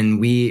when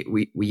we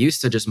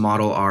used to just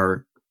model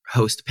our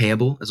host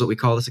payable, is what we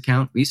call this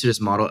account. We used to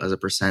just model as a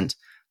percent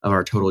of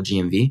our total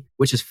GMV,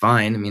 which is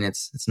fine. I mean,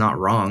 it's not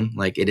wrong.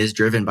 Like, it is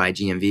driven by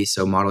GMV.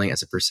 So modeling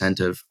as a percent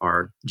of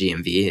our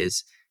GMV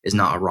is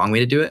not a wrong way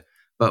to do it.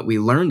 But we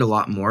learned a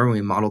lot more when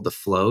we modeled the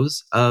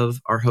flows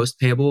of our host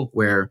payable,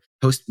 where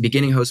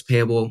beginning host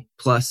payable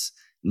plus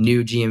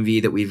new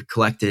GMV that we've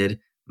collected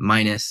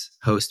minus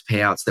host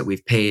payouts that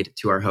we've paid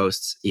to our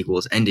hosts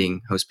equals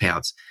ending host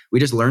payouts. We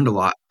just learned a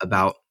lot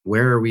about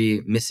where are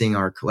we missing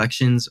our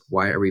collections?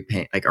 Why are we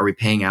paying? Like, are we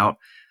paying out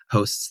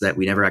hosts that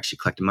we never actually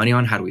collected money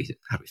on? How do we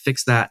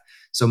fix that?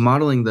 So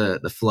modeling the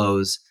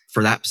flows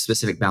for that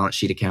specific balance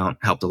sheet account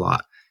helped a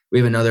lot. We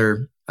have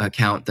another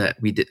account that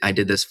I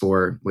did this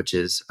for, which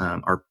is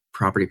our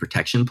property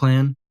protection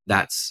plan.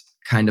 That's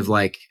kind of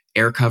like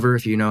air cover,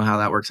 if you know how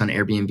that works on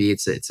Airbnb.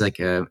 It's like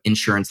a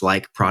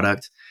insurance-like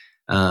product.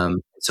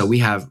 So we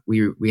have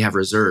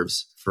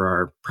reserves for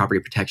our property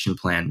protection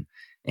plan,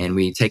 and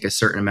we take a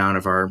certain amount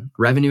of our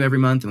revenue every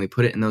month and we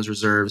put it in those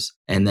reserves,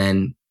 and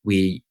then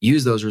we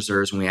use those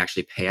reserves when we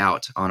actually pay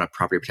out on a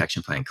property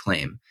protection plan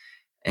claim.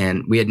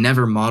 And we had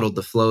never modeled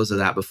the flows of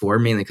that before,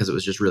 mainly because it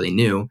was just really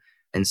new.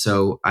 And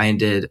so I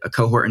did a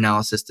cohort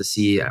analysis to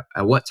see at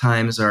what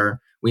times are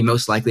we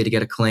most likely to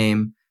get a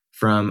claim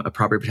from a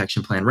property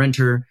protection plan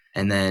renter,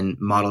 and then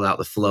modeled out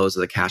the flows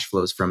of the cash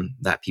flows from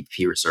that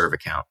PPP reserve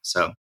account.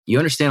 So you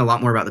understand a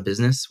lot more about the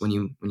business when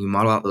you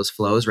model out those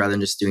flows, rather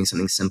than just doing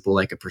something simple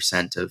like a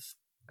percent of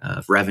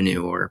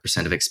revenue or a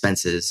percent of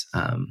expenses.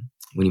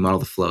 When you model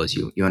the flows,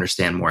 you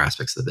understand more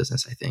aspects of the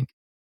business, I think.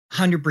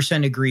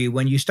 100% agree.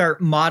 When you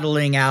start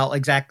modeling out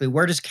exactly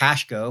where does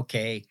cash go?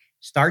 Okay,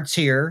 starts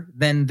here,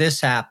 then this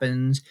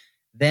happens,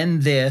 then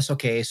this.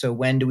 Okay, so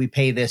when do we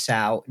pay this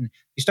out? And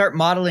you start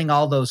modeling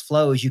all those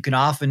flows, you can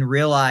often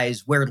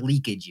realize where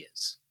leakage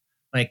is.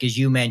 Like, as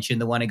you mentioned,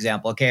 the one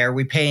example, okay, are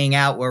we paying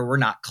out where we're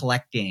not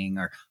collecting,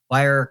 or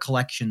why are our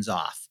collections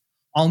off?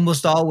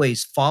 Almost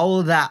always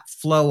follow that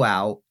flow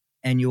out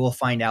and you will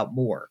find out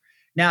more.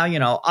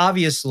 Now,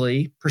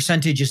 obviously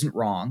percentage isn't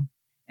wrong,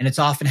 and it's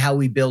often how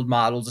we build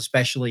models,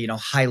 especially,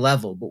 high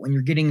level. But when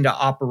you're getting into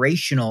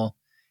operational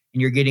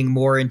and you're getting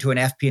more into an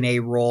FP&A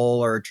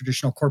role or a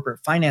traditional corporate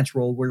finance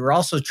role, where you're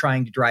also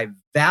trying to drive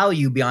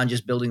value beyond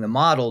just building the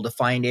model to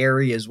find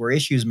areas where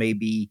issues may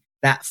be,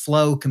 that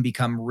flow can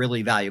become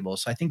really valuable.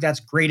 So I think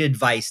that's great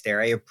advice there.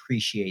 I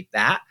appreciate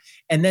that.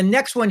 And then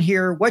next one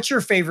here, what's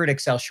your favorite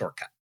Excel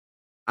shortcut?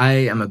 I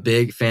am a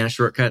big fan of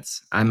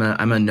shortcuts. I'm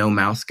a no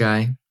mouse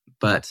guy,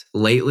 but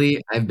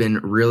lately I've been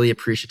really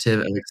appreciative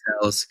of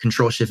Excel's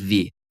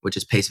Control-Shift-V, which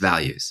is paste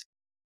values.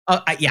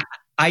 Yeah,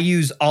 I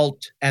use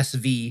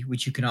Alt-SV,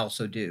 which you can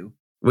also do.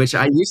 Which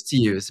I used to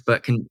use,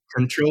 but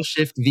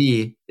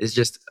Control-Shift-V is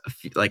just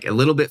a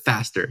little bit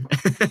faster.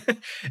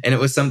 And it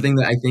was something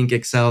that I think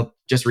Excel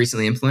just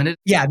recently implemented.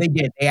 Yeah, they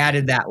did. They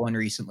added that one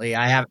recently.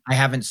 I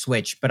haven't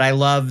switched, but I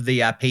love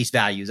the paste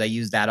values. I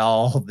use that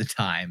all the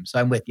time. So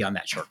I'm with you on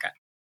that shortcut.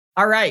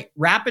 All right,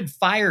 rapid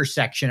fire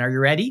section. Are you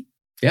ready?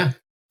 Yeah.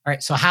 All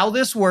right, so how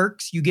this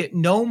works, you get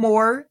no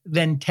more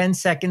than 10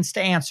 seconds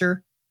to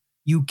answer.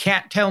 You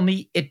can't tell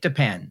me it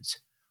depends.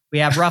 We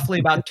have roughly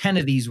about 10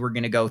 of these we're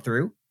going to go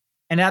through.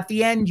 And at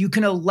the end, you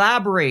can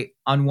elaborate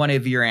on one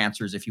of your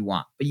answers if you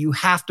want, but you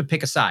have to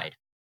pick a side.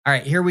 All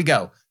right, here we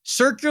go.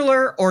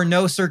 Circular or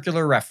no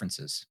circular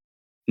references?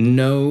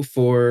 No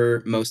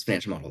for most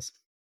financial models.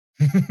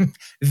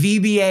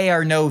 VBA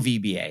or no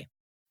VBA?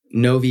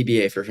 No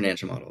VBA for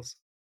financial models.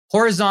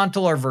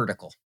 Horizontal or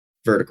vertical?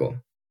 Vertical.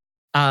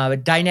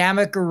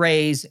 Dynamic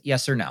arrays,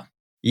 yes or no?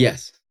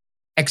 Yes.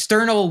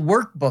 External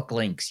workbook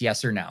links,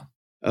 yes or no?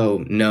 Oh,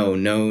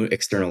 no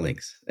external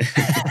links.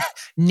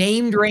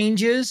 Named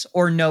ranges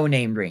or no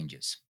named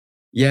ranges?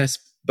 Yes,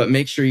 but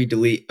make sure you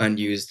delete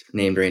unused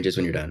named ranges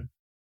when you're done.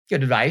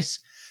 Good advice.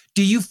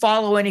 Do you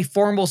follow any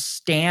formal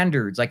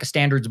standards, like a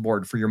standards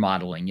board for your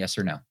modeling? Yes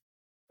or no?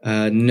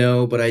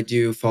 No, but I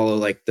do follow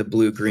like the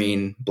blue,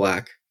 green,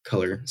 black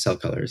color cell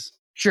colors.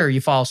 Sure,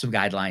 you follow some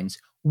guidelines.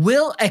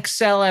 Will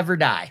Excel ever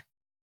die?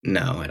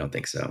 No, I don't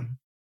think so.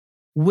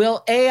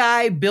 Will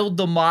AI build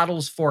the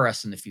models for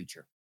us in the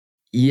future?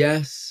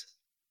 Yes,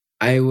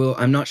 I will.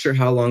 I'm not sure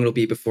how long it'll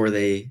be before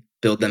they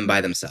build them by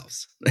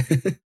themselves.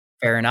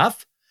 Fair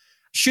enough.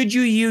 Should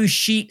you use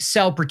sheet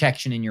cell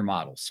protection in your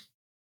models?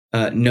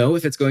 No,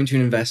 if it's going to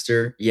an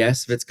investor.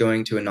 Yes, if it's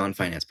going to a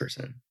non-finance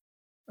person.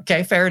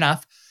 Okay, fair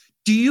enough.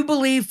 Do you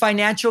believe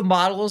financial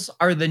models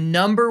are the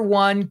number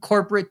one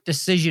corporate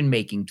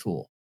decision-making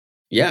tool?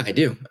 Yeah, I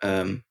do.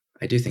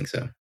 I do think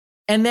so.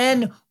 And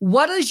then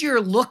what is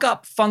your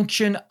lookup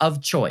function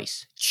of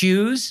choice?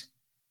 Choose,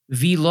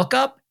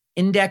 VLOOKUP,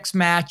 index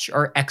match,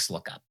 or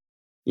XLOOKUP?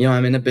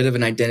 I'm in a bit of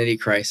an identity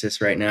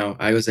crisis right now.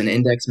 I was an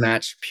index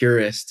match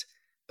purist,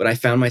 but I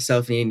found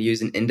myself needing to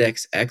use an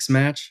index X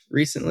match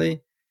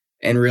recently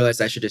and realized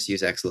I should just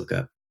use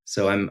XLOOKUP.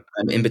 So I'm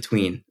in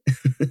between.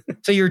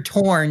 So you're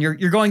torn. You're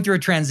going through a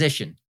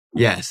transition.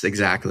 Yes,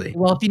 exactly.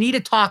 Well, if you need to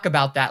talk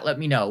about that, let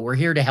me know. We're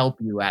here to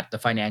help you at the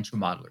Financial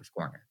Modelers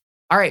Corner.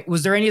 All right.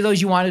 Was there any of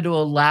those you wanted to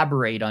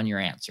elaborate on your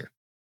answer?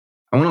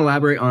 I want to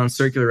elaborate on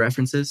circular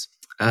references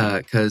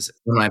because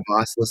when my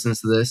boss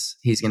listens to this,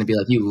 he's going to be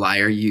like, you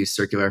liar, you use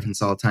circular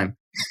reference all the time.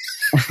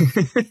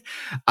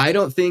 I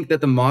don't think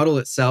that the model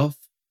itself,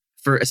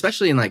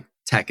 especially in like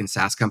tech and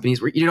SaaS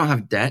companies where you don't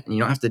have debt and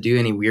you don't have to do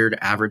any weird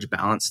average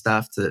balance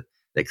stuff that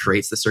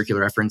creates the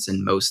circular reference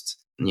in most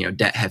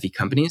debt heavy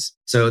companies.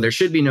 So there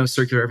should be no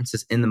circular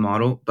references in the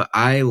model, but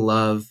I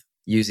love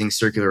using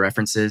circular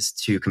references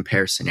to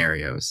compare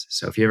scenarios.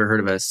 So if you ever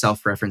heard of a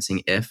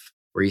self-referencing if,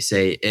 where you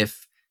say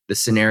if the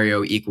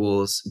scenario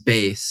equals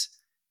base,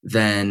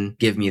 then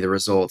give me the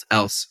result,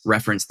 else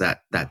reference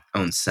that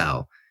own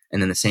cell. And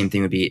then the same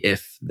thing would be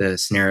if the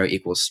scenario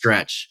equals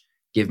stretch,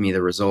 give me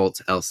the result,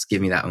 else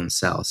give me that own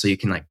cell. So you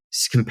can like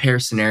compare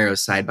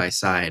scenarios side by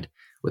side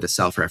with a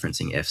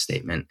self-referencing if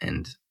statement.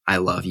 And I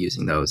love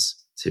using those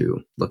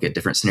to look at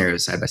different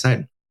scenarios side by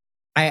side.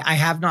 I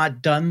have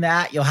not done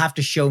that. You'll have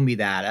to show me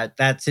that.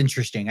 That's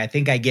interesting. I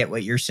think I get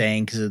what you're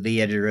saying because of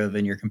the iterative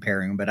and you're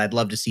comparing, but I'd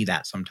love to see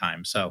that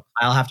sometime. So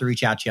I'll have to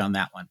reach out to you on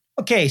that one.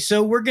 Okay,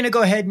 so we're going to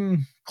go ahead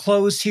and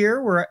close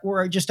here.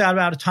 We're just out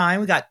of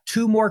time. We got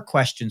 2 more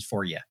questions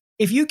for you.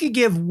 If you could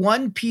give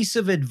one piece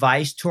of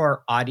advice to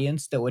our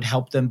audience that would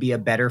help them be a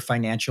better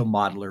financial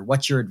modeler,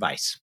 what's your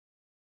advice?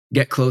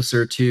 Get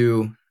closer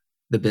to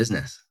the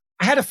business.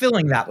 I had a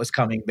feeling that was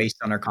coming based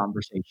on our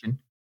conversation.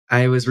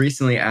 I was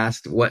recently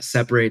asked what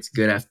separates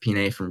good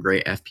FP&A from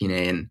great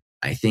FP&A. And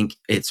I think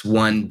it's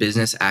 1,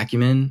 business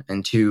acumen,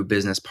 and 2,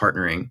 business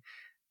partnering.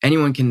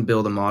 Anyone can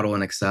build a model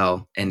in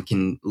Excel and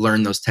can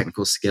learn those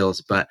technical skills,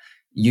 but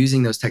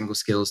using those technical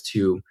skills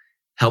to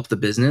help the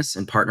business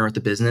and partner with the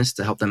business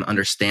to help them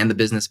understand the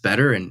business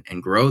better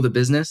and grow the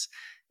business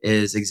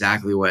is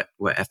exactly what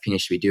FP&A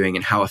should be doing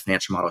and how a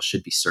financial model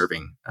should be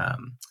serving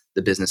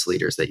the business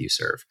leaders that you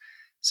serve.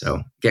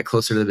 So get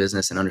closer to the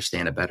business and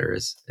understand it better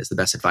is the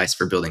best advice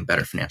for building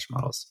better financial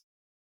models.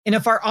 And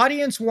if our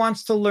audience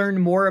wants to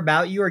learn more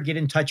about you or get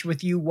in touch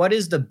with you, what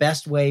is the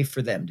best way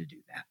for them to do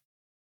that?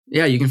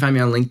 Yeah, you can find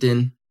me on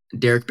LinkedIn,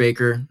 Derek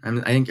Baker.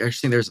 I think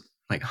there's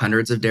like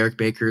hundreds of Derek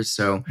Bakers.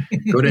 So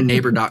go to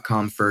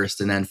neighbor.com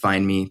first and then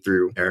find me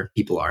through where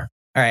people are.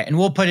 All right. And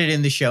we'll put it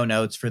in the show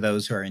notes for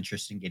those who are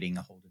interested in getting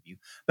a hold of you.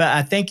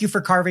 But thank you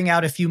for carving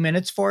out a few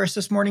minutes for us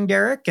this morning,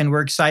 Derek. And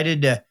we're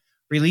excited to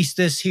release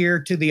this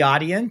here to the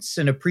audience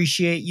and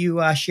appreciate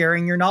you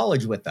sharing your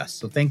knowledge with us.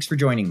 So thanks for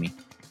joining me.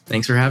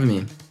 Thanks for having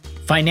me.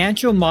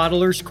 Financial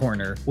Modelers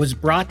Corner was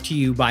brought to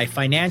you by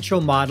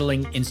Financial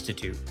Modeling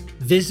Institute.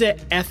 Visit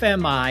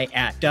FMI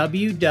at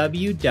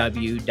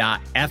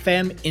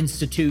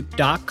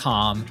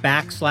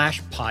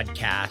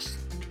www.fminstitute.com/podcast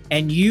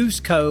and use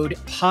code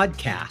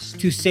PODCAST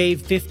to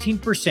save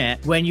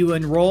 15% when you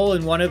enroll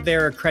in one of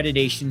their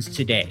accreditations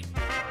today.